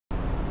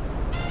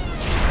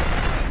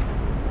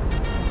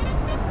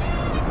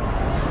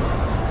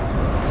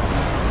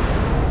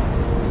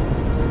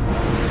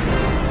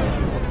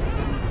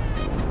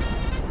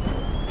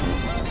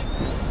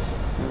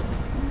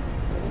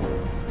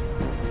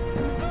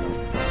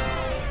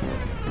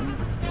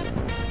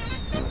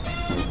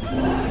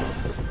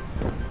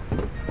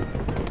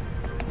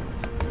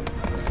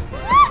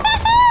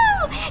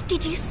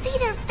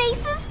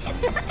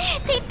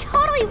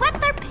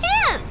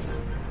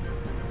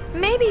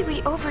Maybe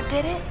we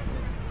overdid it.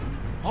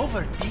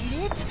 Overdid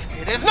it?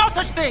 There is no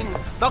such thing!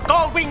 The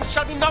Gold Wings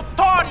shall be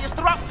notorious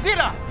throughout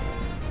Spira!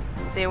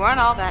 They weren't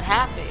all that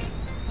happy.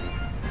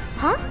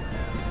 Huh?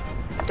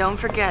 Don't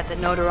forget that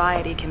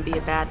notoriety can be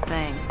a bad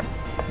thing.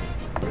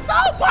 So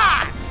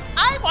what?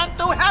 I want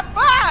to have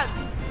fun!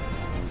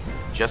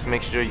 Just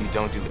make sure you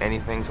don't do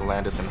anything to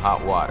land us in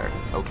hot water,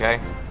 okay?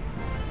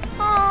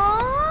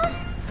 Aww.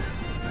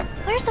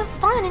 Where's the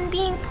fun in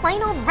being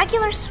plain old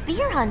regular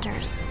sphere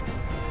hunters?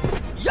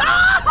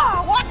 Yeah!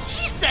 What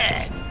she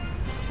said!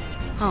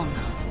 Oh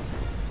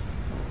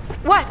no.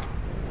 What?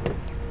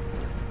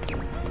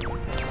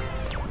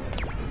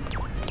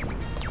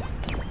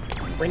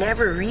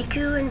 Whenever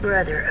Riku and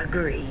Brother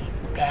agree,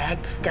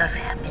 bad stuff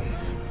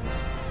happens.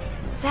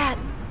 That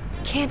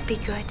can't be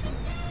good.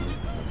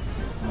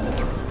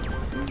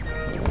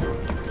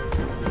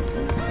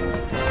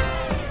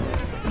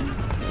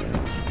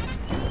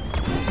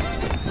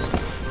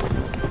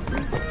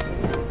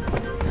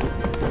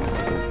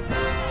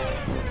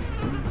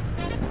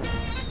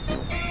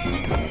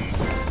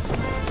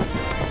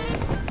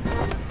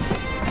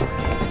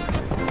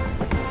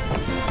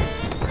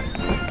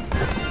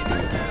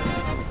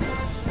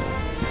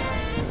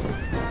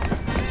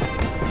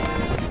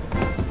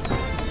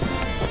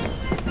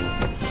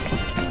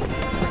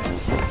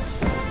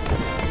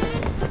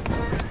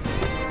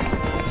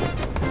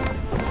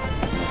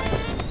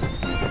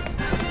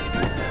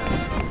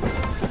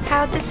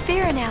 How'd the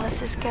sphere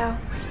analysis go?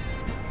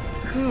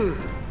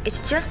 It's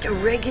just a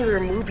regular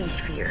movie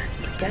sphere.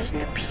 It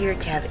doesn't appear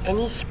to have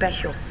any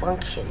special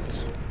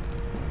functions.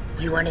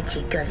 You want to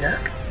take a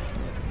look?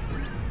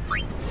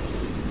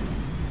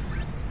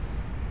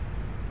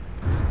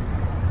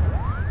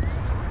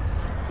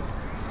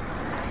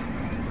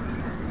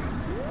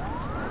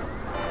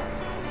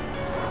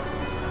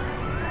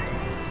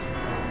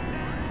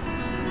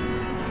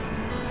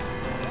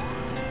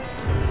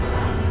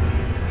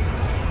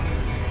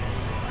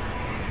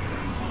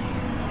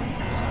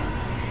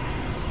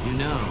 You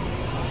know,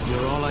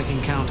 you're all I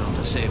can count on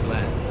to save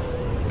land.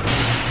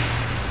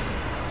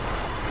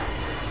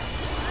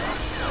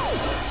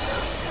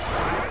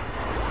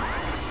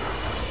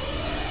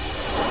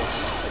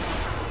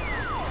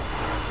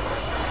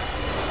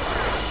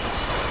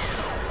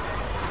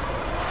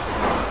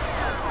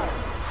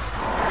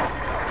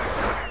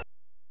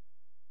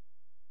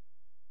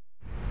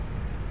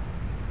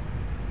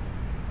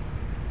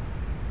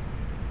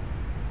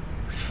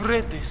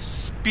 Freddy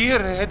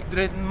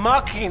Spirit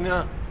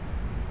Machina.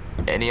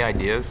 Any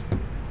ideas?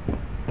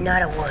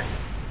 Not a one.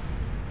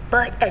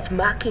 But as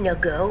Machina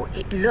go,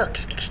 it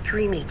looks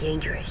extremely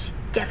dangerous.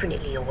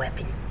 Definitely a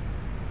weapon.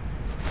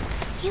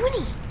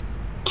 Uni,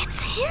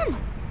 it's him.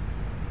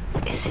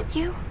 Is it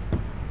you?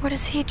 Or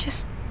does he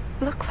just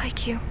look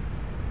like you?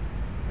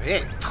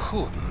 E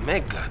tu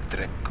mega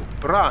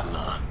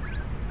Drekubrana.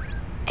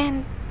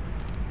 And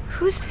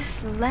who's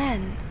this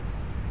Len?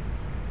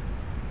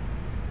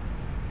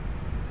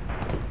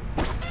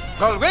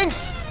 Gold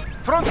Wings,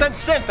 front and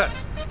center.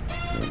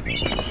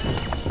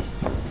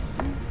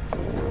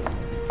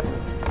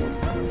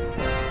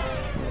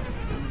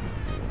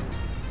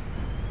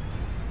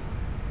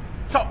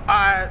 So,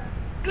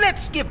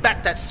 let's give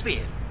back that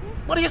sphere.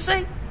 What do you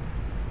say?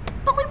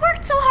 But we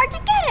worked so hard to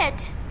get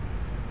it!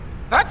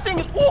 That thing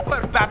is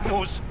uber bad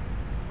news.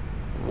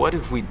 What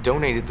if we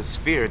donated the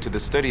sphere to the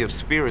study of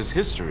Sphere's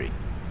history?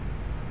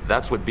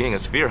 That's what being a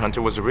sphere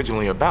hunter was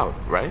originally about,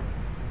 right?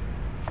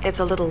 It's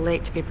a little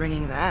late to be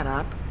bringing that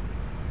up.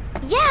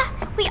 Yeah,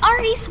 we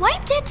already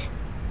swiped it.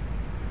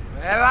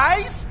 Well,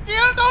 I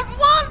still don't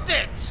want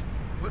it.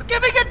 We're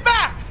giving it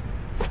back.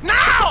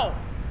 Now!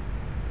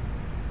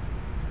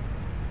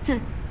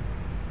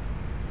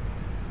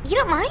 You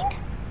don't mind?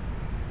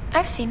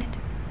 I've seen it.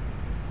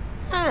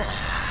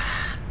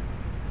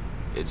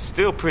 It's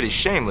still pretty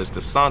shameless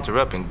to saunter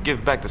up and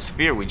give back the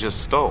sphere we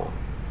just stole.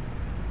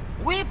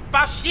 We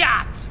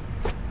bashiat.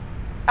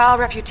 Our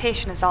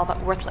reputation is all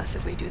but worthless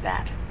if we do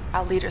that.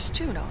 Our leaders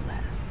too, no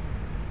less.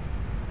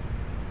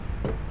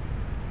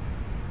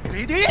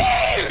 Greedy!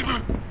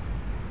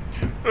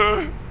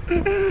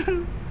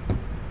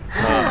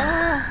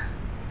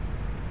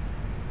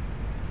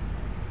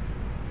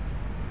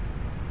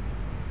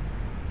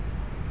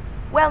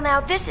 Well,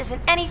 now this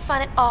isn't any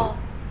fun at all.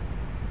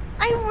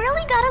 I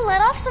really gotta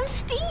let off some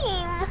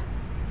steam.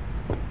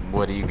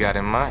 What do you got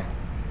in mind?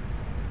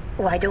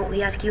 Why don't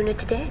we ask Una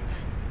to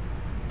dance?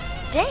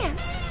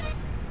 Dance?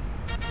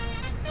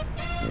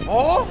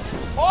 Oh,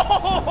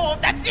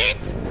 that's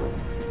it!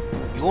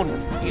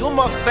 You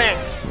must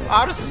dance.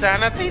 Our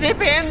sanity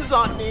depends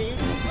on it.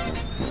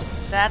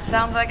 That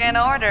sounds like an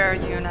order,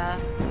 Yuna.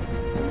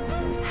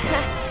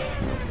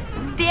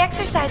 The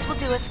exercise will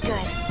do us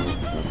good.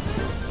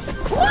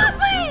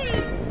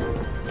 Whoopee!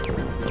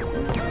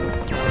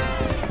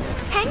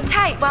 Hang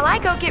tight while I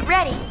go get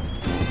ready.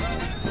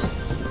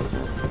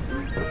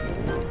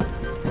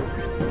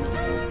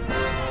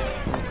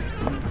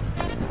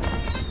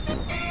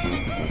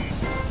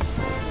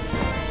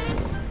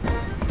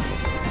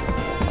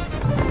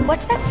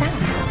 What's that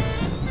sound?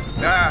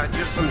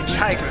 some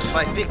hitchhikers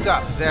I picked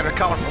up. They're a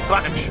colorful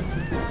bunch.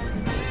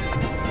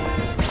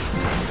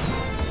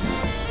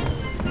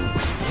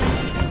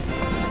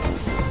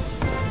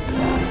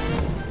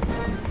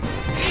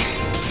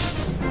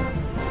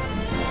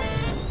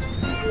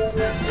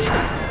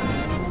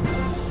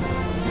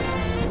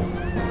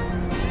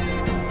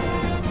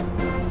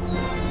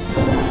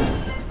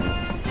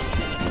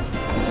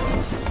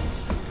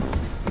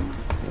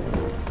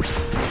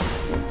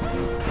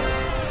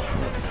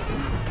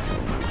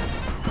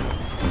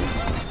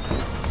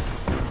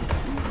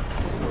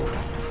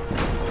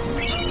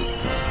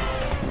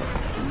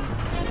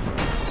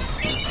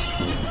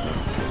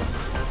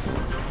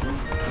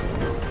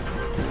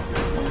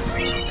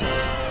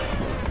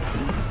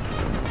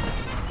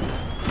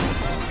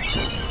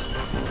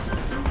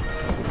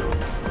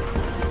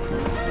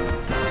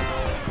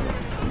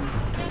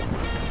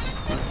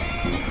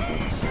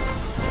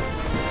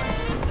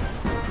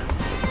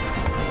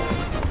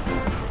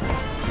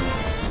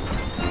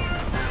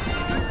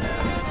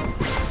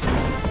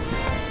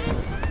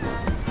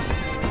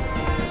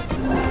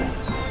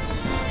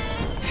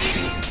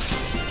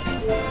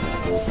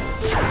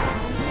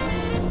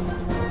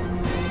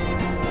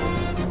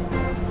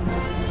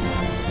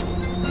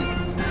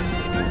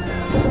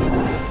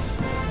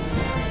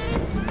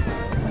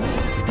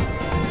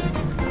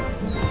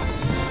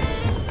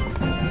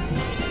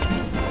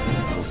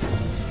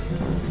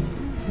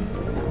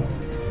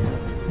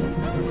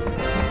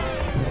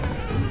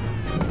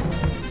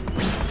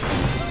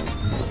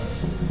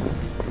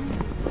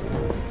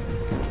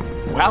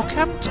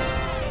 Welcome to...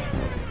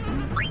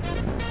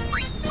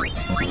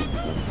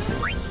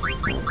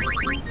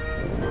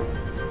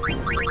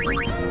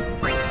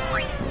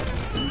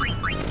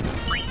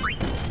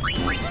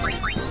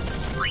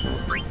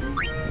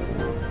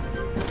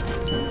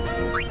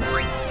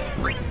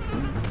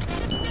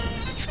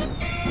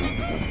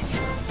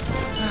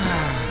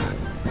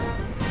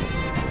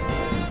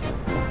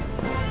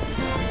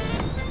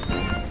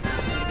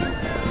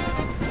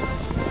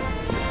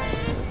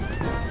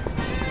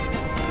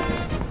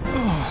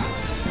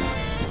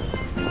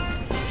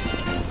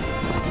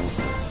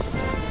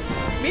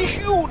 Miss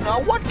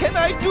Yuna, what can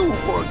I do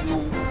for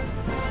you?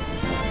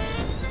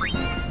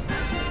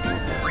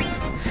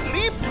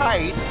 Sleep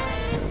tight.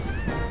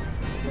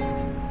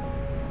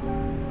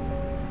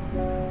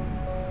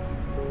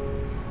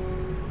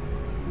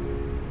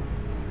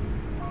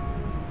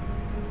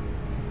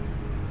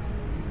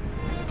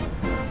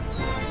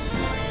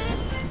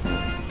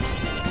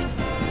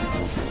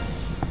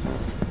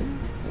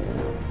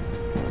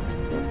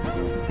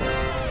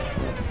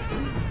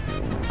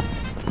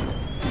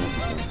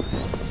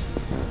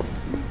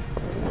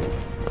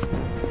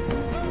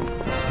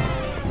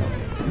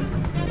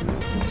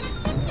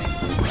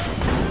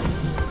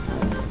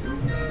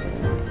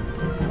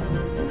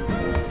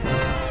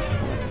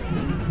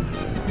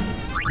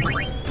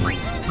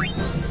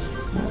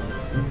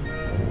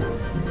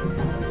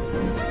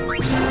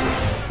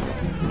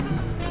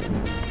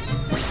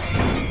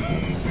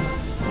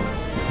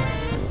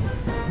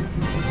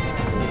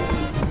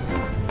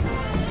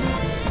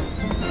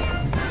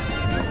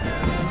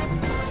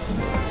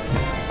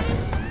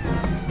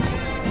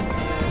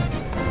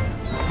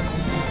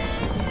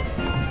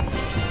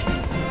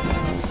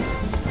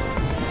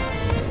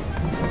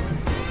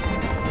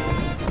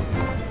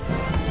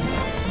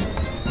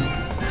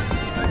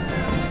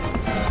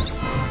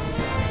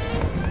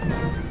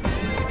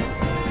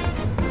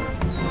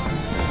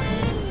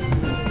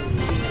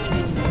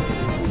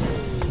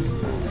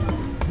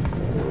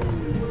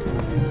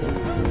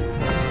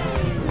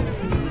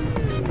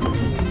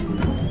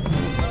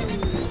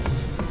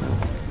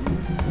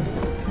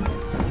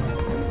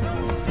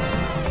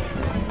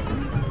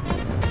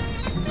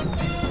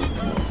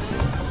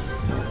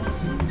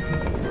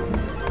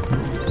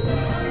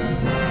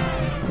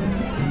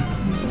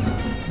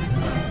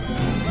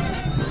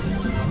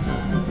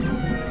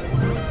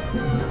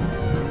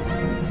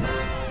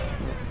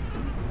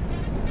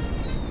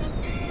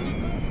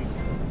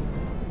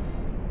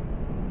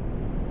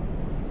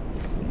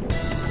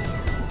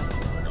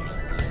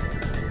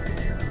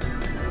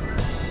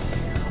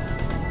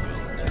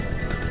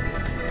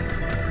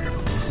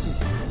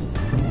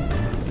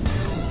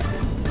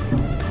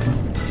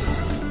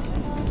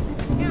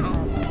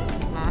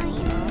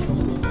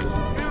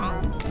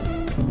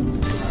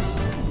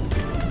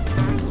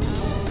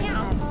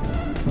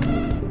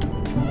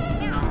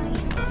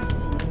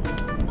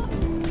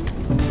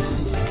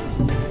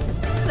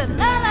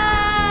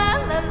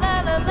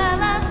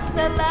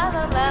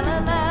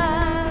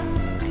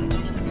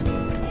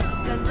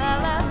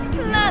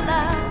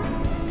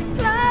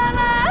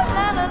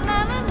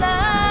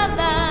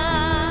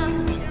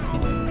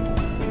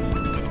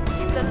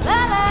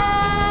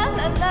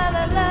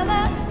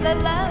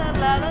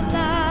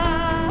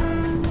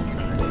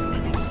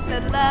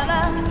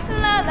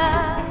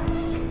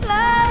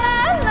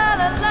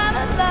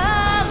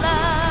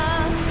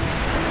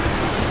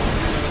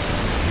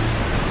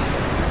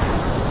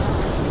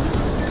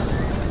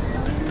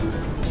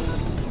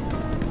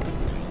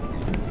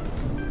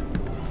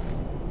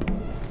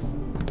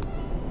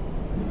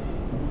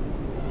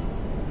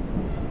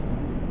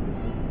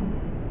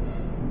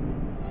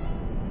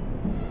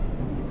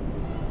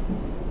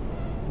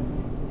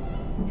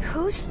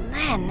 Who's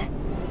Len?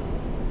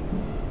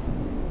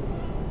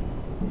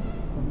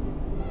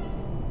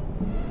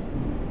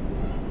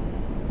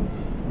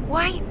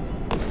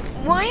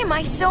 Why am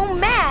I so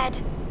mad?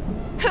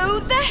 Who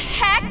the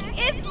heck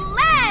is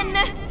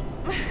Len?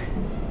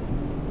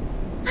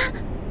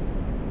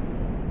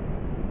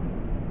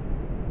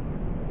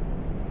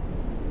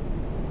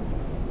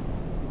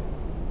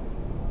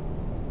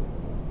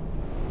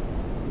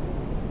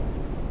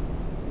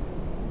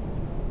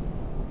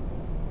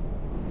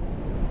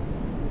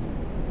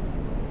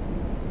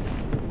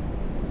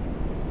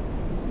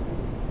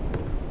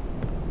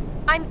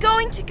 I'm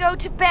going to go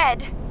to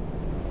bed.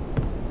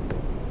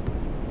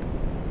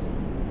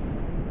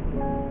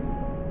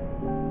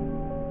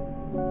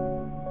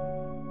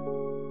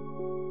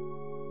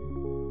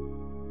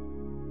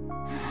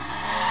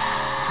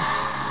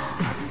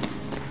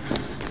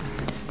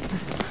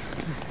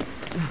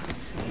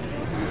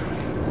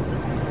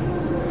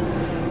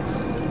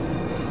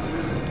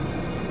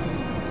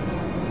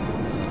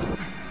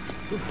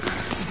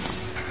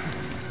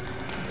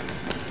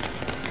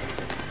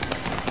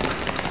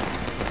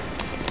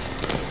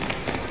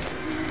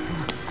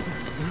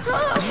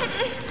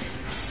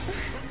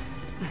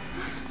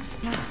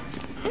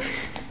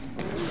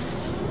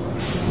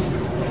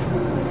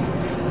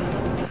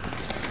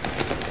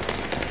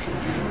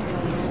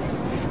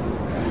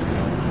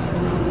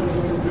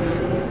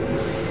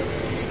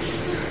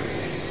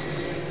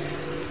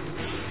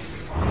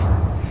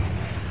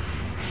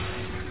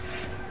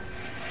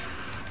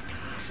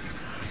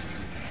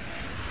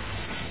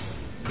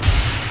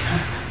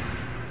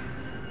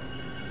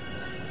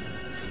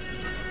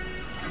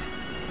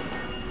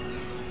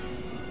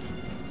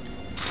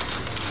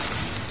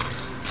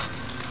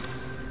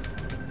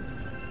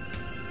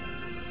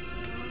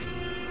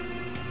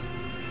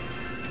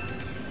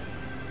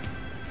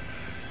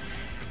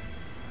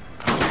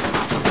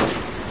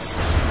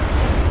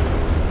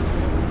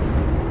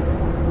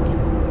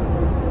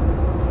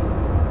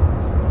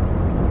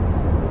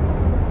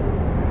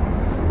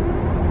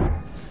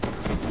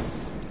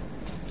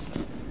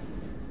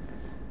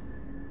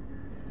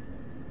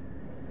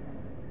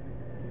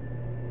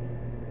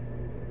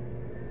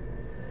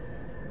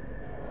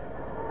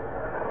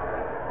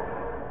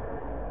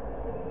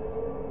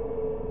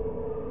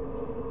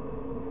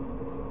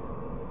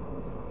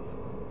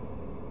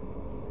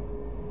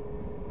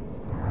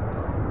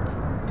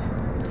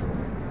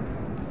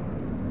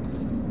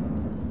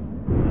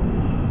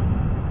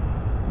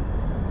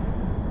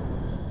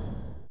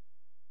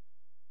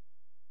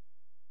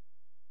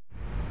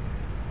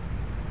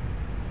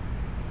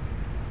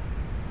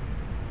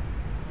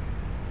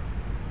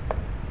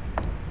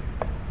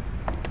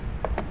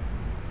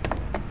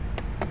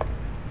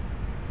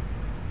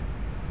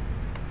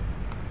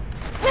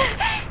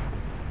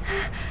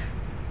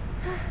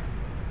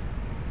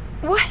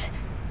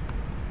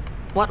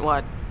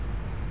 What?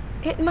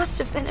 It must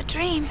have been a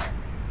dream.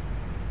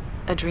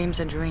 A dream's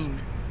a dream.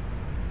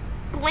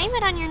 Blame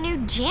it on your new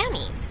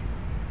jammies.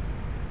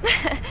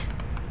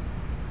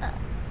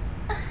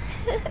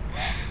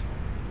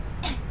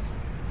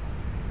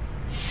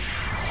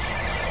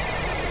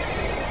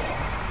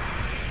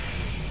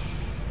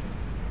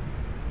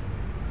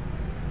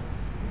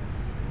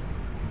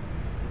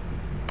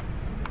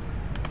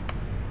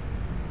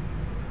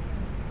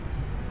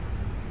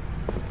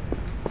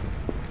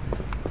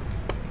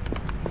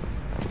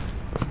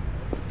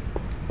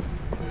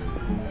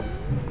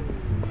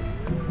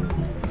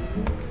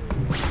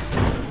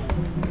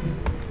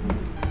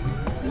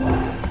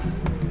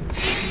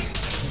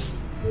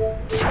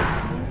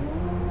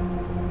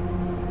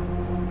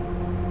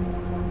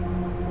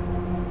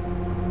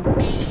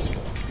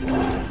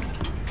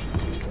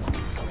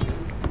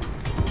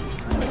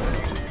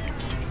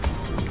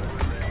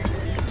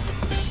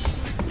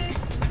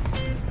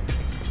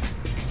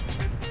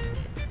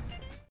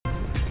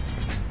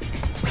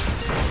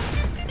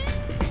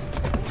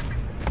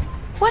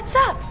 What's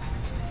up?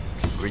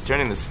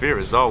 Returning the sphere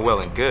is all well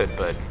and good,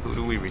 but who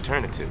do we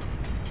return it to?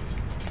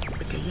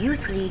 With the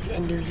Youth League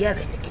and New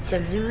Yevon, it's a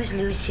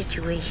lose-lose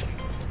situation.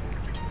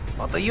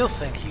 What do you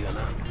think,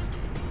 Yuna?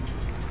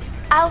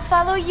 I'll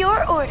follow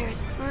your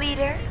orders,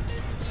 leader.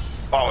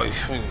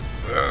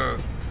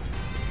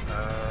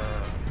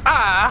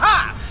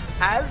 Aha!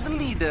 As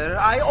leader,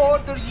 I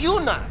order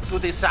Yuna to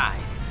decide.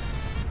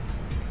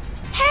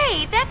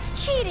 Hey,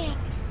 that's cheating.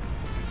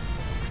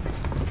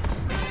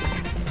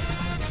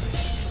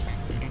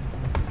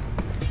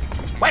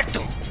 Where to?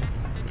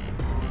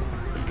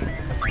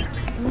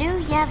 New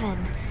Yevon.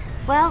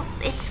 Well,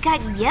 it's got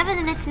Yevon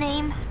in its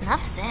name.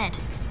 Enough said.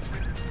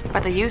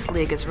 But the Youth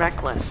League is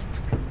reckless.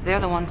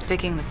 They're the ones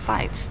picking the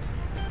fights.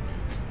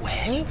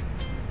 Well?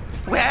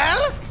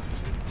 Well?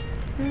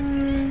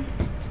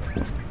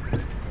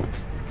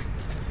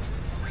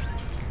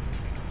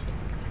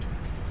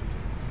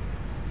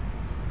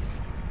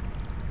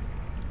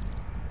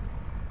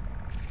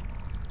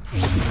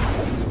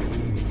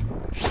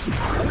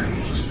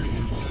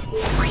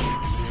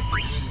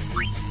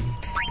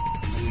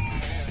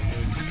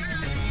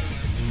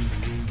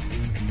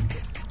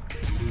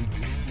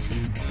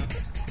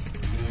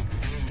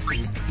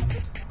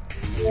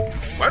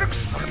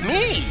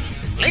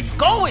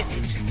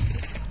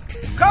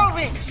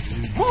 Gullwings,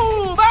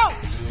 move out!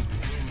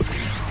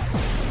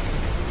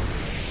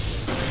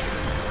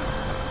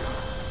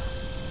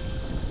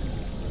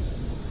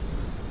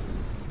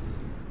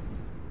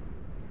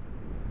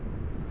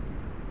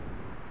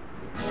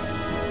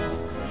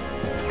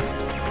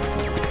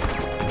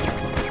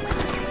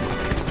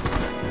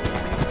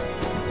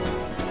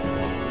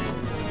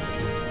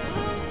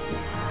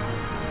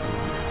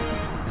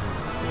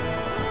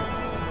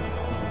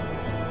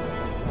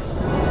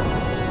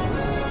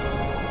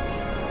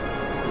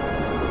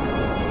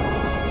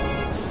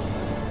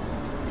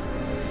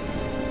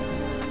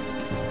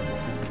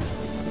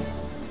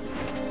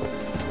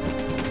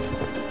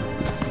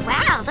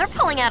 They're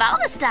pulling out all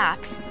the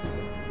stops.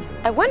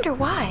 I wonder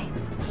why.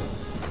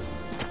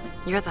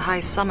 You're the High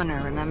Summoner,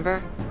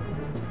 remember?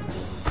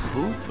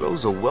 Who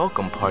throws a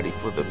welcome party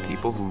for the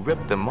people who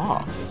ripped them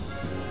off?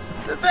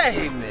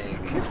 Today,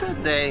 Mick.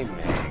 Today,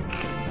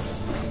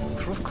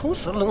 Mick. Of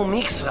course, a little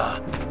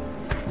mixer.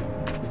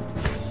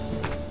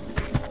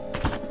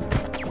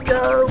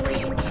 Go,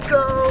 Wings,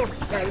 go!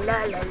 La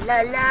la la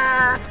la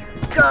la!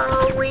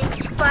 Go,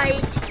 Wings,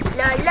 fight!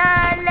 La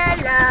la la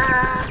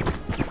la!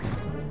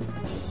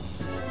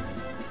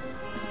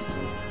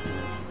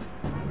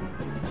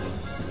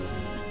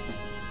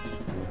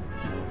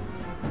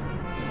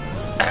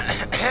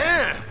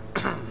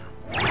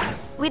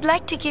 We'd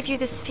like to give you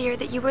the sphere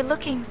that you were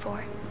looking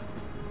for.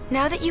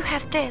 Now that you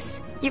have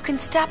this, you can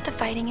stop the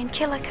fighting in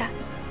Kilika.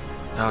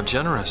 How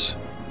generous.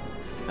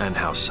 And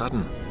how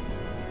sudden.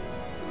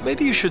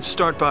 Maybe you should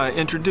start by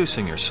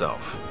introducing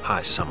yourself,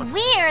 High Summoner.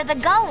 We're the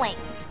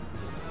Gullwings.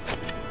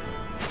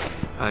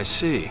 I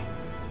see.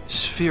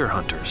 Sphere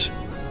Hunters.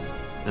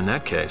 In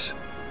that case,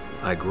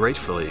 I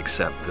gratefully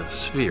accept the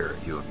sphere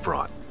you have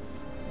brought.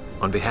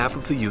 On behalf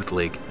of the Youth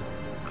League,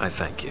 I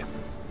thank you.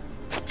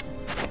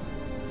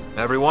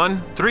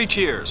 Everyone, 3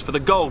 cheers for the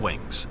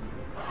Gullwings.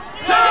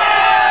 Yay!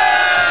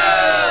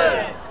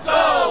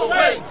 Go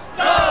Wings!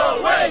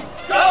 Go Wings!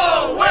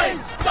 Go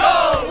Wings!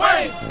 Go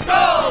Wings!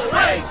 Go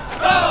Wings!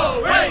 Go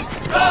Wings!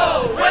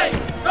 Go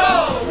Wings!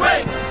 Go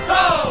Wings! Go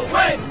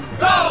Wings!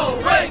 Go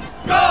Wings!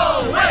 Go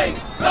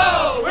Wings! Go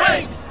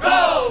Wings!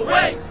 Go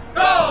Wings!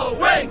 Go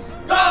Wings!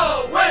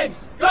 Go Wings!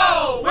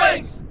 Go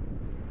Wings!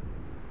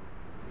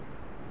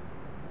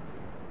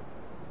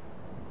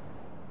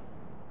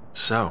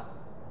 So,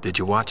 did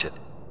you watch it?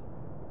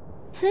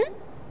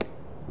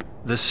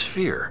 The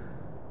sphere.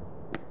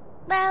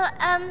 Well,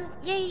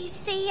 you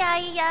see,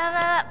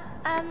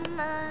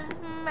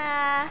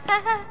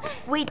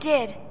 We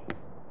did.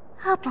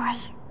 Oh boy.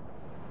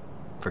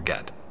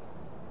 Forget.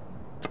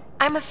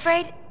 I'm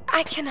afraid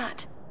I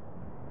cannot.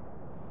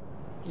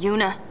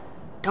 Yuna,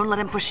 don't let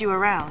him push you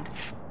around.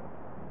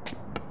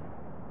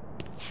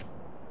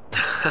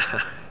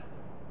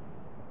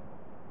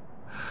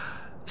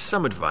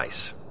 Some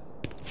advice.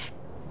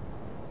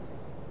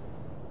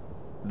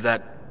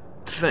 That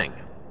thing,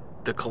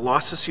 the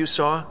Colossus you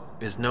saw,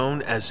 is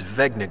known as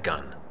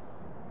Vegnagun.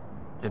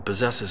 It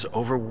possesses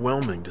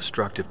overwhelming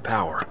destructive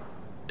power.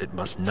 It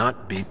must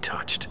not be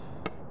touched.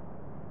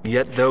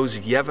 Yet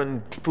those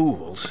Yevon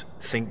fools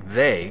think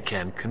they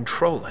can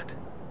control it.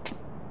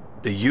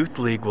 The Youth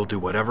League will do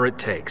whatever it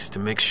takes to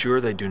make sure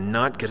they do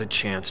not get a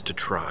chance to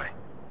try.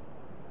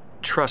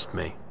 Trust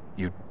me,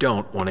 you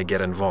don't want to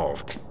get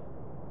involved.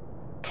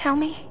 Tell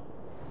me,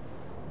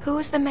 who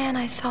was the man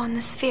I saw in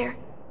the sphere?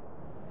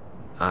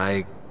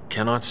 I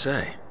cannot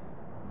say.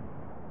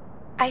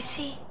 I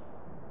see.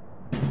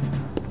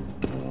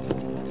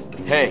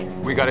 Hey,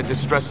 we got a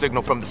distress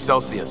signal from the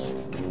Celsius.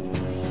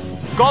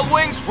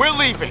 Gullwings, we're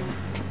leaving!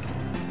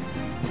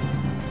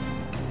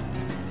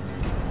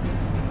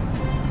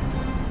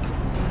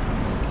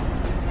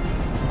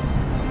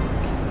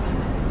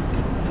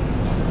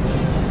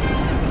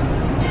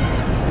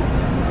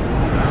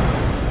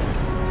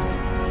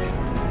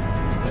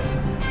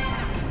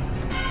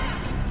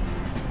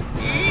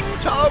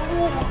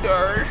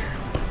 Interruders.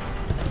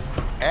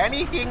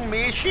 Anything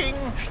missing?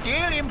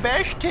 Still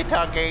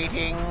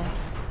investigating.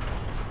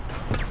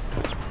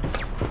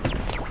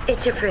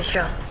 It's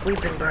official.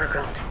 We've been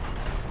burgled.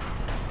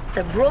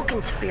 The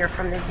broken sphere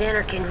from the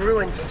Xanarkin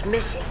ruins is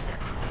missing.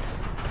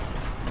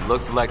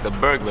 Looks like the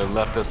burglar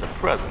left us a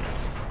present.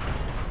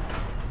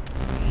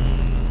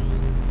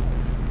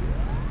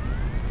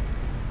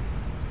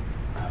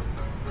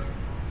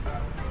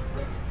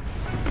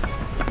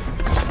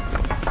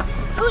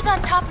 Who's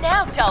on top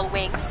now, dull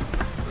wings?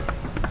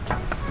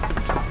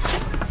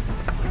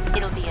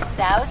 It'll be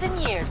 1,000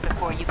 years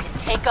before you can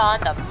take on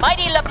the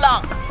mighty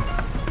LeBlanc.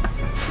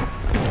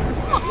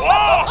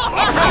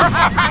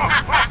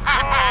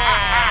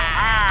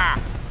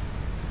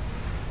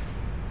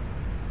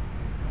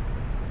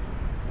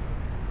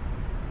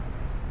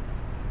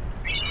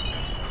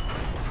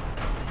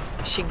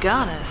 She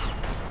got us.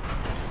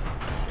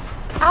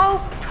 Oh,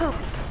 poop.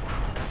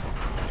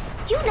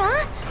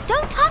 Yuna,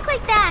 don't talk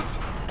like that.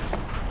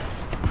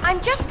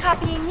 I'm just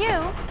copying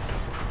you.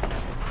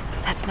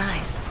 That's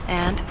nice.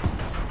 And?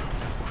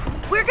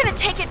 We're gonna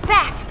take it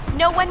back.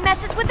 No one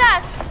messes with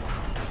us.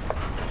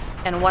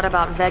 And what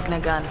about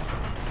Vegnagun?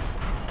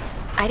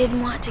 I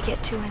didn't want to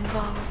get too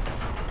involved.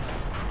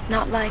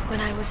 Not like when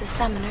I was a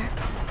summoner.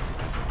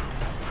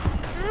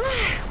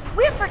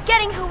 We're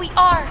forgetting who we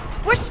are.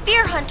 We're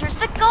spear hunters,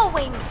 the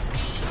Gullwings.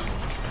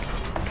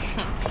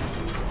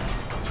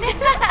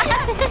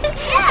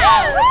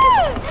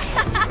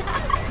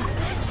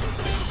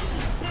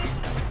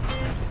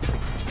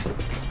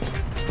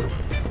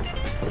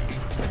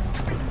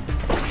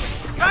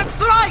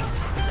 That's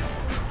right!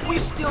 We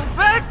steal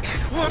back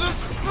what is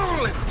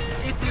stolen.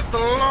 It is the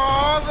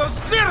law of the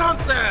Spear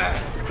Hunter.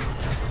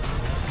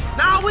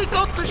 Now we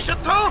go to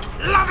Chateau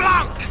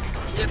LeBlanc.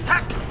 We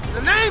attack in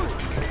the name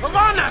of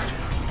honor.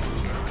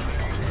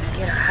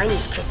 Get a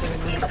Heine's kiss in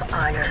the name of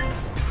honor.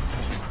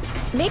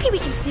 Maybe we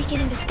can sneak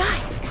in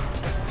disguise.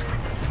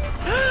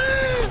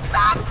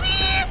 That's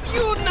it!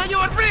 Yuna,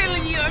 you're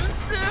brilliant!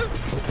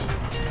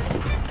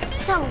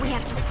 So we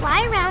have to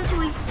fly around till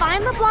we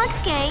find LeBlanc's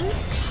gang.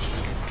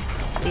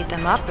 Beat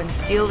them up and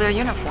steal their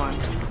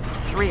uniforms.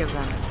 3 of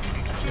them.